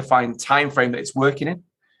clear defined time frame that it's working in.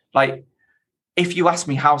 Like, if you ask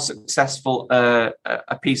me how successful a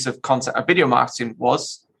piece of content, a video marketing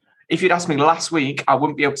was, if you'd asked me last week, I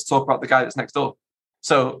wouldn't be able to talk about the guy that's next door.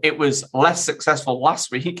 So it was less successful last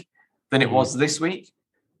week than it was this week.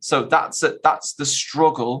 So that's the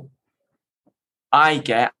struggle I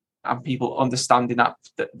get, and people understanding that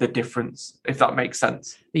the difference, if that makes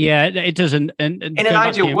sense. Yeah, it doesn't. And in an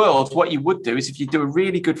ideal world, what you would do is, if you do a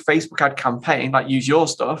really good Facebook ad campaign, like use your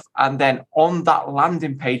stuff, and then on that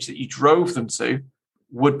landing page that you drove them to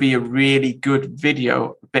would be a really good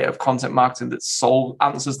video, bit of content marketing that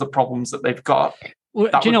answers the problems that they've got. Well,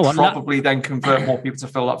 that do you know would what? Probably then convert more people to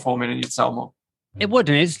fill that form in, and you'd sell more. It would,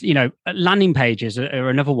 and it's, landing pages are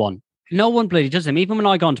another one. No one bloody does them. Even when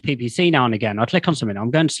I go onto PPC now and again, I click on something.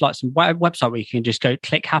 I'm going to like some website where you can just go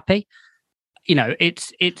click happy.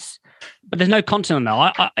 But there's no content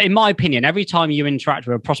on there. In my opinion, every time you interact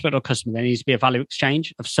with a prospect or customer, there needs to be a value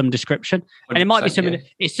exchange of some description. And it might be something.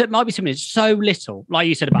 It might be something that's so little, like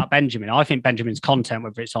you said about Benjamin. I think Benjamin's content,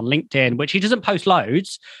 whether it's on LinkedIn, which he doesn't post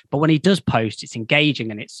loads, but when he does post, it's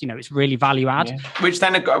engaging and it's really value add. Yeah. Which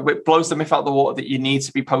then it blows the myth out of the water that you need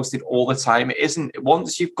to be posted all the time. It isn't.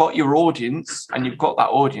 Once you've got your audience and you've got that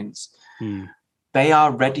audience. They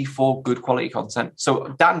are ready for good quality content. So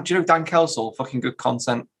Dan, do you know Dan Kelsall? Fucking good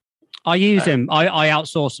content. I use him. I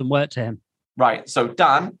outsource some work to him. Right. So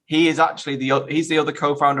Dan, he is actually he's the other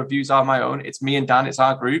co-founder of Views Are My Own. It's me and Dan. It's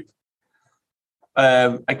our group.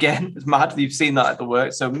 Again, it's mad. You've seen that at the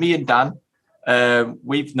work. So me and Dan,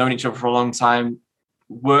 we've known each other for a long time.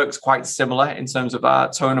 Works quite similar in terms of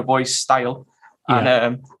our tone of voice, style,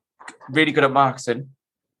 and really good at marketing.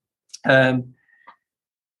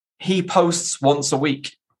 He posts once a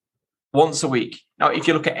week. Now, if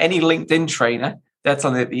you look at any LinkedIn trainer, they're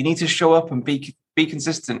telling you that you need to show up and be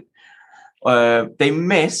consistent. They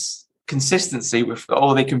miss consistency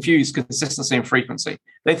they confuse consistency and frequency.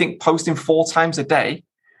 They think posting 4 times a day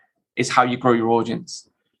is how you grow your audience.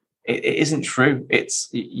 It isn't true.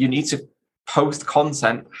 You need to post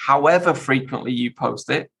content however frequently you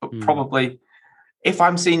post it, but probably if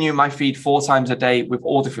I'm seeing you in my feed 4 times a day with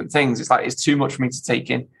all different things, it's too much for me to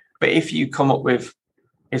take in. But if you come up with,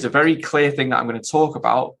 is a very clear thing that I'm going to talk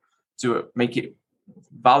about to make it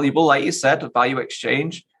valuable, like you said, a value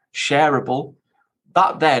exchange, shareable,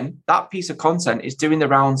 that piece of content is doing the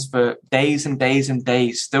rounds for days and days and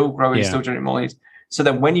days, still growing, still generating more leads. So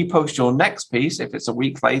then when you post your next piece, if it's a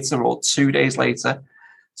week later or 2 days later,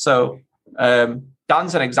 so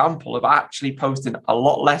Dan's an example of actually posting a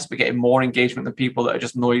lot less but getting more engagement than people that are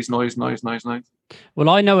just noise. Well,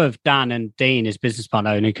 I know of Dan and Dean, his business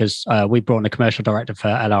partner, only because we brought in a commercial director for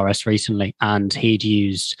LRS recently, and he'd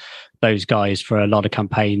used those guys for a lot of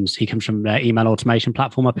campaigns. He comes from their email automation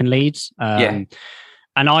platform up in Leeds. And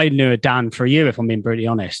I knew Dan for a year, if I'm being brutally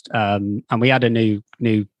honest. And we had a new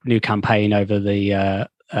campaign over the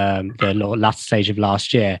last stage of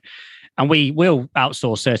last year. And we will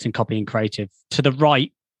outsource certain copy and creative to the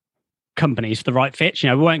right companies for the right fit.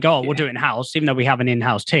 We won't go, we'll do it in-house, even though we have an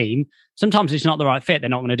in-house team. Sometimes it's not the right fit. They're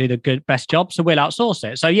not going to do the best job. So we'll outsource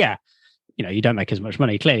it. So you don't make as much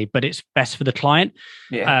money clearly, but it's best for the client.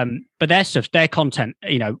 Yeah. But their stuff, their content,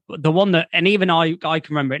 the one that, and even I can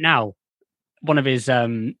remember it now, one of his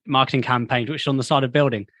marketing campaigns, which is on the side of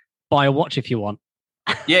building, buy a watch if you want.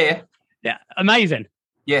 Yeah. Yeah. Amazing.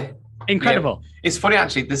 Yeah. Incredible. Yeah. It's funny,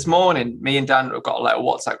 actually, this morning, me and Dan have got a little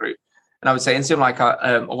WhatsApp group, and I was saying to him, like,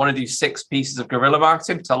 I want to do 6 pieces of guerrilla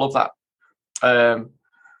marketing because I love that.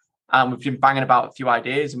 And we've been banging about a few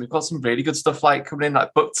ideas, and we've got some really good stuff like coming in,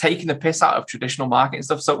 like, but taking the piss out of traditional marketing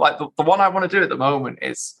stuff. So like the one I want to do at the moment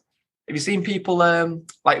is, have you seen people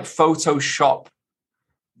like Photoshop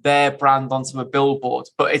their brand onto a billboard,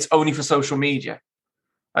 but it's only for social media?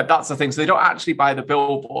 Like, that's the thing. So they don't actually buy the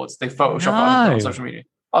billboards, they Photoshop it on social media.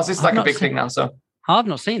 Oh, so this is like a big thing now. So I've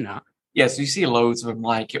not seen that. Yeah, so you see loads of them,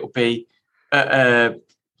 like it'll be a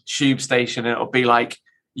tube station, and it'll be like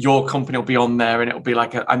your company will be on there, and it'll be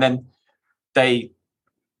like and then they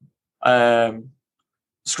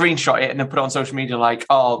screenshot it and then put it on social media, like,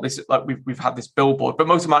 oh, this is like we've had this billboard, but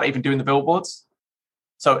most of them aren't even doing the billboards.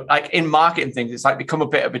 So like in marketing things, it's like become a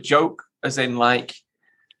bit of a joke, as in like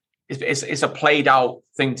it's a played out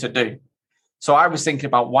thing to do. So I was thinking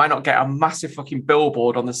about, why not get a massive fucking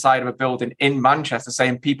billboard on the side of a building in Manchester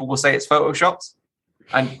saying people will say it's photoshopped,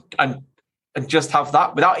 and just have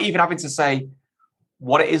that without even having to say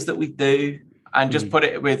what it is that we do, and just put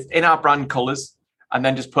it in our brand colours, and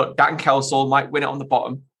then just put Dan Kelsall might win it on the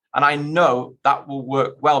bottom. And I know that will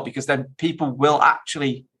work well, because then people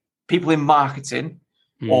in marketing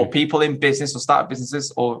or people in business or startup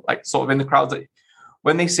businesses or like sort of in the crowd, that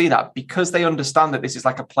when they see that, because they understand that this is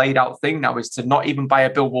like a played out thing now, is to not even buy a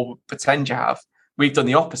billboard, pretend you have. We've done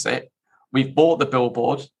the opposite. We've bought the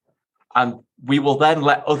billboard, and we will then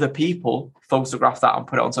let other people photograph that and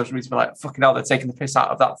put it on social media. Be like, fucking hell, they're taking the piss out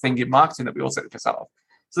of that thing in marketing that we all take the piss out of.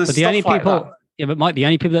 So but the only people, but the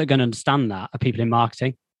only people that are going to understand that are people in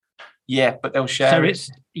marketing. Yeah, but they'll share it.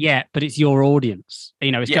 But it's your audience.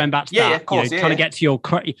 It's going back to that. Of course, trying to get to your,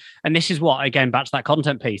 and this is what, again, back to that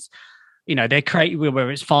content piece. They create, whether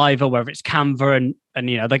it's Fiverr, whether it's Canva,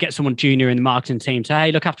 and they get someone junior in the marketing team to,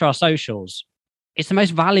 hey, look after our socials. It's the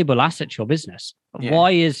most valuable asset to your business. Yeah.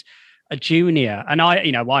 Why is a junior? And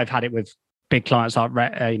I've had it with big clients,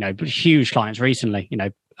 like huge clients recently,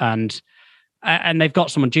 and they've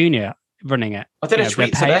got someone junior running it. I did a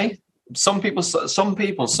tweet today. Some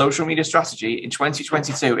people's social media strategy in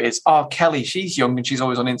 2022 is, oh, Kelly, she's young and she's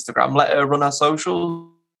always on Instagram. Let her run our socials.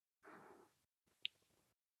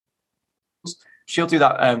 She'll do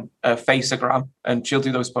that Faceagram, and she'll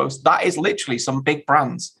do those posts. That is literally some big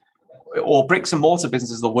brands or bricks and mortar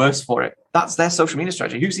businesses the worst for it. That's their social media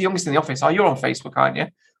strategy. Who's the youngest in the office? Oh, you're on Facebook, aren't you?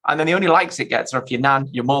 And then the only likes it gets are if your nan,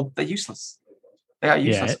 your mum, they're useless. They are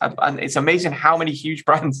useless. Yeah. And it's amazing how many huge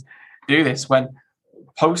brands do this, when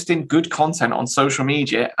posting good content on social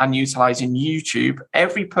media and utilizing YouTube.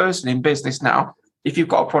 Every person in business now, if you've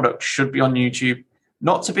got a product, should be on YouTube,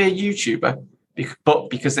 not to be a YouTuber, but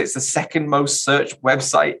because it's the second most searched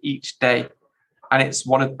website each day, and it's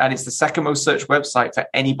the second most searched website for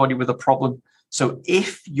anybody with a problem. So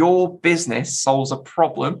if your business solves a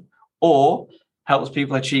problem or helps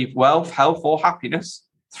people achieve wealth, health, or happiness,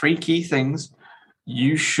 3 key things,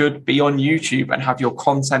 you should be on YouTube and have your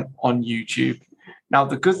content on YouTube. Now,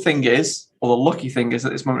 the good thing is, or the lucky thing is,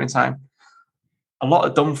 at this moment in time, a lot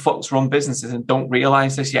of dumb fucks run businesses and don't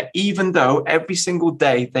realize this yet, even though every single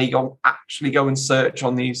day they actually go and search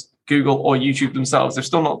on these Google or YouTube themselves. They've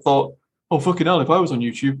still not thought, oh, fucking hell, if I was on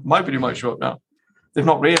YouTube, my video might show up now. They've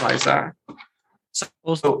not realized that.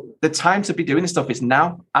 So the time to be doing this stuff is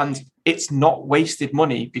now, and it's not wasted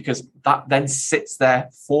money, because that then sits there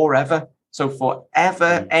forever. So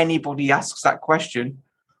forever anybody asks that question,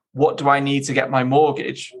 what do I need to get my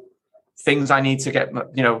mortgage? Things I need to get,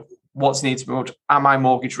 what's needs to be mortgaged? Am I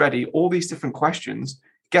mortgage ready? All these different questions.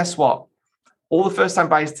 Guess what? All the first time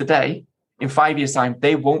buyers today, in 5 years' time,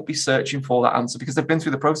 they won't be searching for that answer because they've been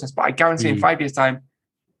through the process. But I guarantee in 5 years' time,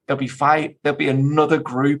 there'll be another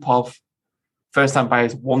group of first-time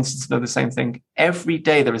buyers wanting to know the same thing. Every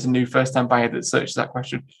day there is a new first-time buyer that searches that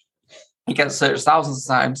question. It gets searched thousands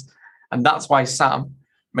of times. And that's why Sam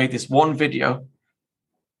made this one video.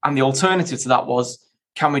 And the alternative to that was,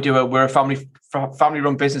 can we do we're a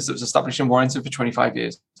family-run business that was established in Warrington for 25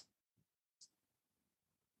 years.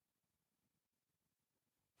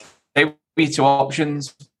 They would be 2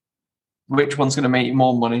 options. Which one's going to make you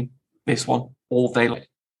more money? This one, all day long.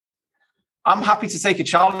 I'm happy to take a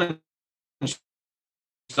challenge.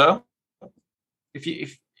 So, if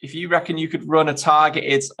you reckon you could run a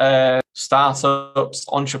targeted startups,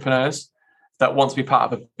 entrepreneurs that want to be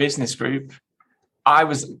part of a business group, I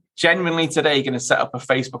was genuinely today going to set up a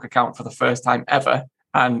Facebook account for the first time ever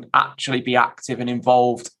and actually be active and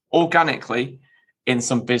involved organically in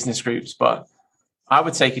some business groups. But I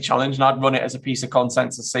would take a challenge and I'd run it as a piece of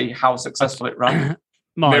content to see how successful it ran,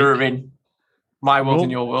 mirroring my world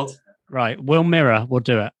and your world. Right. We'll mirror, we'll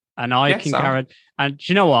do it. And I can carry. And do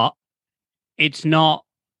you know what? It's not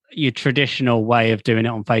your traditional way of doing it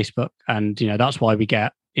on Facebook. And, that's why we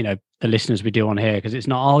get, the listeners we do on here, because it's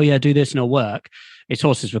not, oh yeah, do this and it'll work. It's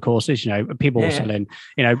horses for courses, people are selling,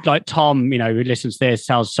 like Tom, who listens to this,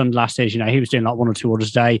 sells sunglasses, he was doing like 1 or 2 orders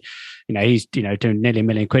a day. He's, doing nearly £1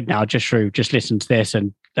 million now just listen to this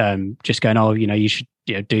and just going, oh, you should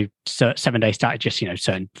do 7-day stat, just,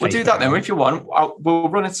 certain. We'll do that then if you want. We'll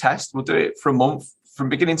run a test. We'll do it for a month from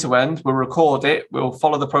beginning to end. We'll record it. We'll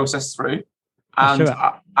follow the process through, and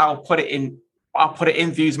I'll put it in. I'll put it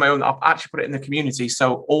in Views My Own. I'll actually put it in the community.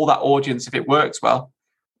 So all that audience, if it works well,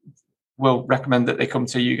 we'll recommend that they come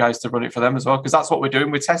to you guys to run it for them as well. Because that's what we're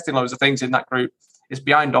doing. We're testing loads of things in that group. It's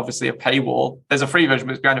behind, obviously, a paywall. There's a free version,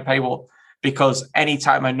 but it's behind a paywall. Because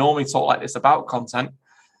anytime I normally talk like this about content,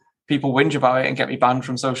 people whinge about it and get me banned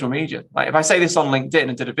from social media. Like if I say this on LinkedIn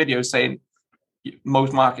and did a video saying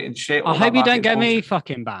most marketing shit. I hope you don't get me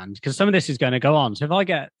fucking banned, because some of this is going to go on. So if I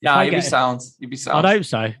get, you'd be sound. I hope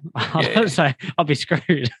so. I hope so. I'll be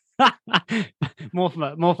screwed. more for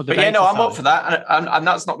the. But I'm up for that, and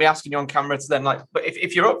that's not me asking you on camera to then like. But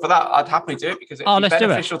if you're up for that, I'd happily do it because it'd be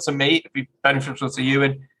beneficial to me. It'd be beneficial to you,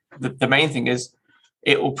 and the main thing is,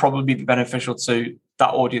 it will probably be beneficial to that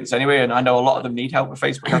audience anyway. And I know a lot of them need help with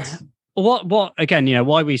Facebook ads. What again,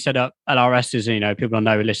 why we set up LRS is, people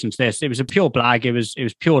know who listen to this. It was a pure blag. It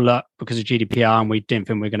was pure luck because of GDPR, and we didn't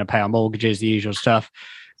think we were going to pay our mortgages, the usual stuff.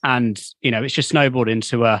 And, it's just snowballed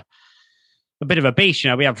into a bit of a beast.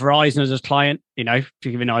 We have Verizon as a client, to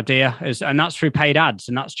give you an idea, and that's through paid ads,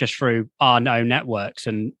 and that's just through our own networks.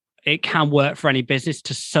 And it can work for any business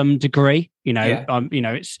to some degree,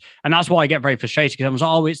 it's, and that's why I get very frustrated, because I was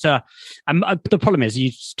like, oh, it's the problem is,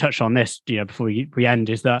 you touched on this, before we end,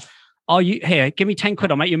 is that, oh, you here, give me 10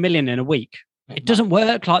 quid, I'll make you $1 million in a week. It doesn't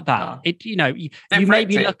work like that. No. It, you may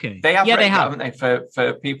be lucky. They have, haven't they,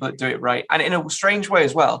 for people that do it right. And in a strange way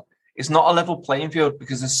as well, it's not a level playing field,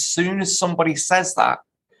 because as soon as somebody says that,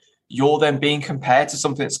 you're then being compared to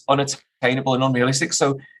something that's unattainable and unrealistic.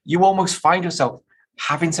 So you almost find yourself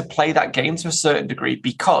having to play that game to a certain degree,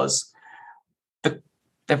 because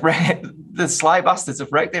the sly bastards have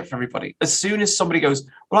wrecked it for everybody. As soon as somebody goes,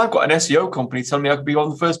 well, I've got an SEO company telling me I could be on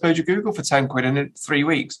the first page of Google for 10 quid in 3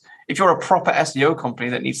 weeks. If you're a proper SEO company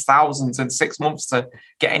that needs thousands in 6 months to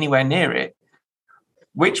get anywhere near it,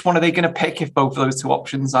 which one are they going to pick if both of those two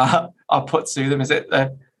options are put to them? Is it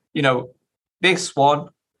this one,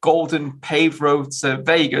 golden paved road to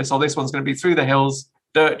Vegas, or this one's going to be through the hills,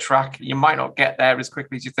 dirt track, you might not get there as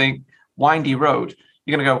quickly as you think, windy road?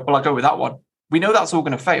 You're going to go, well, I'll go with that one. We know that's all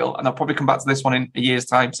going to fail, and they'll probably come back to this one in a year's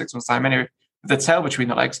time, 6 months' time anyway, with the tail between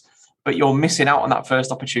the legs. But you're missing out on that first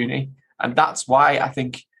opportunity. And that's why I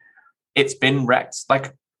think it's been wrecked.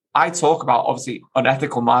 Like, I talk about, obviously,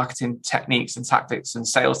 unethical marketing techniques and tactics and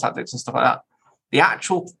sales tactics and stuff like that. The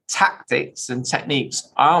actual tactics and techniques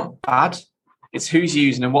aren't bad. It's who's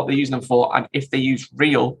using them, what they're using them for, and if they use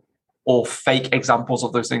real or fake examples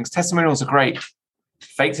of those things. Testimonials are great.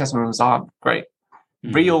 Fake testimonials aren't great.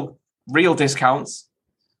 Real discounts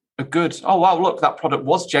are good. Oh, wow, look, that product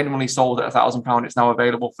was genuinely sold at £1,000. It's now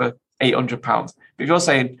available for £800. But if you're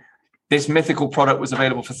saying this mythical product was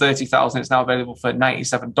available for $30,000, it's now available for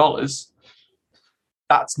 $97,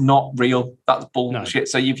 that's not real. That's bullshit. No.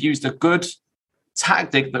 So you've used a good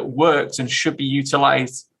tactic that works and should be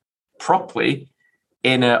utilized properly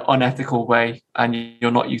in an unethical way, and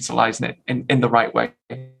you're not utilizing it in the right way.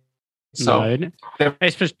 So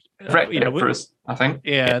it's just for us, I think.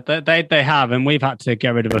 Yeah, they have, and we've had to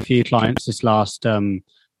get rid of a few clients this last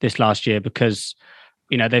year because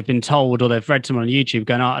they've been told, or they've read someone on YouTube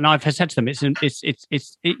going, and I've said to them,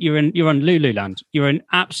 you're on Lulu land, you're an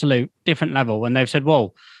absolute different level, and they've said,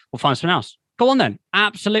 well, we'll find someone else. Go on then,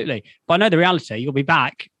 absolutely. But I know the reality. You'll be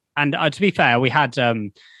back, and to be fair, we had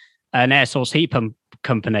an air source heat pump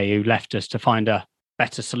company who left us to find a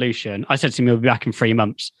better solution. I said to him, we'll be back in 3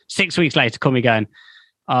 months. 6 weeks later, call me going,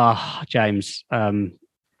 James, can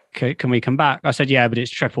we come back? I said, yeah, but it's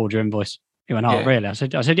tripled your invoice. He went, really? I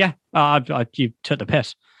said, yeah. You took the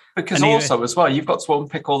piss. Because as well, you've got to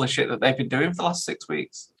unpick all the shit that they've been doing for the last 6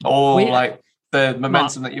 weeks, or like the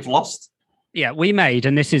momentum that you've lost. Yeah, we made,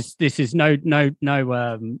 and this is no lie,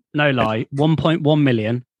 1.1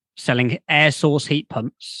 million selling air source heat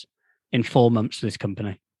pumps in 4 months for this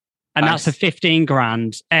company. And nice. That's a 15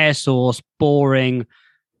 grand air source, boring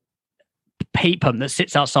heat pump that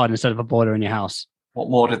sits outside instead of a boiler in your house. What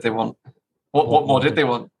more did they want? What more did they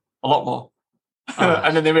want? A lot more.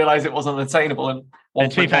 And then they realised it wasn't unattainable, and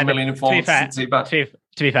 1.1 million informants isn't too bad. To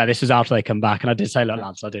be fair, this was after they come back, and I did say, look,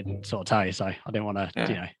 lads, I didn't sort of tell you, so I didn't want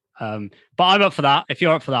to, but I'm up for that. If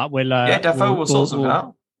you're up for that, we'll we'll sort something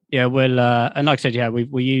out. Yeah, we'll and like I said,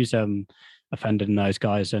 we use Offended and those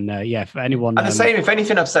guys, and for anyone. And the same, if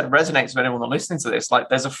anything I've said resonates with anyone listening to this, like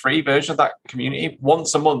there's a free version of that community.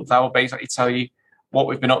 Once a month, I will basically tell you what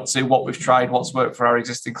we've been up to, what we've tried, what's worked for our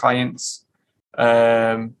existing clients,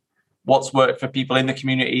 what's worked for people in the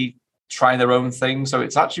community trying their own thing. So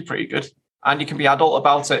it's actually pretty good, and you can be adult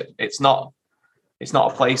about it. It's not a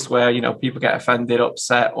place where people get offended,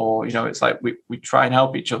 upset, or it's like we try and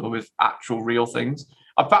help each other with actual real things.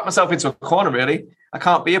 I've backed myself into a corner, really. I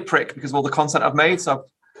can't be a prick because of all the content I've made, so I've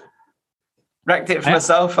wrecked it for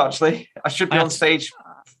myself, actually. I should be on stage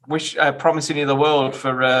promising you the world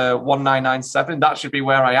for 1997. That should be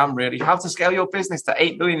where I am, really. How to scale your business to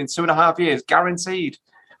 8 million in 2.5 years, guaranteed.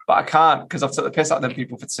 But I can't because I've took the piss out of them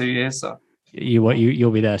people for 2 years. So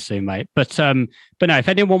you'll be there soon, mate. But no, if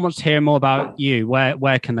anyone wants to hear more about you,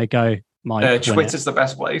 where can they go, Mike? Twitter's the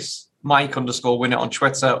best place. Mike_Winnet on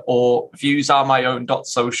Twitter, or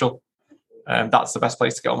viewsaremyown.social. That's the best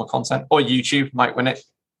place to get all my content. Or YouTube, Mike Winnet.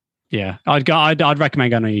 Yeah, I'd recommend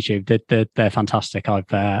going on YouTube. They're fantastic.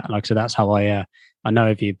 Like I said, that's how I know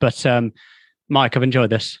of you. But Mike, I've enjoyed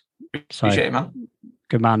this. Appreciate it, man.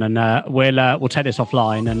 Good man, and we'll take this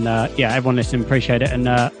offline. And everyone listening, appreciate it. And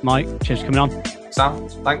Mike, cheers for coming on. Sam,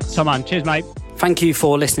 thanks. So man, cheers, mate. Thank you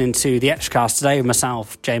for listening to the Extracast today with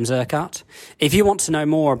myself, James Urquhart. If you want to know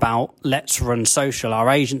more about Let's Run Social, our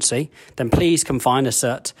agency, then please come find us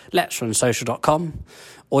at letsrunsocial.com,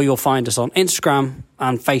 or you'll find us on Instagram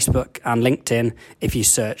and Facebook and LinkedIn if you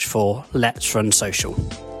search for Let's Run Social.